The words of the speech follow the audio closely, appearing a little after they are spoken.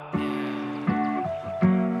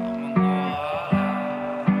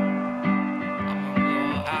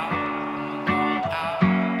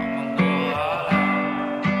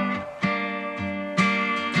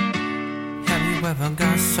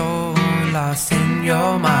what's in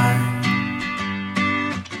your mind.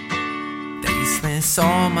 That you spend so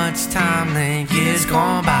much time letting years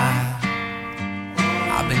gone by.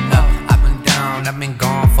 I've been up, I've been down, I've been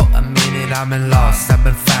gone for a minute. I've been lost, I've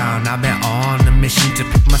been found, I've been on a mission to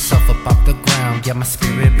pick myself up off the ground. Yeah, my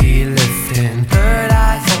spirit be lifting. Third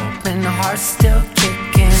eyes open, heart still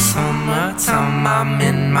kicking. Summertime, I'm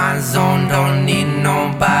in my zone. Don't need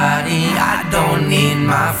nobody, I don't need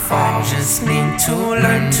my phone. Just need to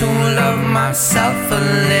learn to love myself a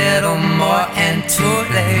little more and to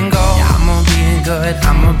let go. Yeah, I'ma be good,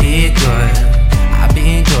 I'ma be good. I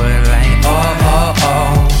be good like oh, oh,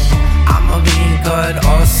 oh. I'ma be good,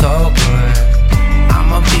 oh so good.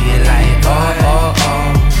 I'ma be like oh, oh,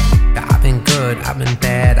 oh. Yeah, I've been good, I've been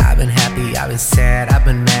bad, I've been happy, I've been sad, I've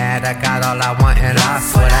been mad. I got all I want and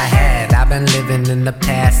lost what I had. I've been living in the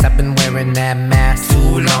past, I've been wearing that mask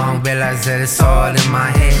too long. Realize that it's all in my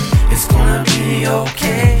head. It's gonna be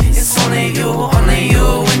okay, it's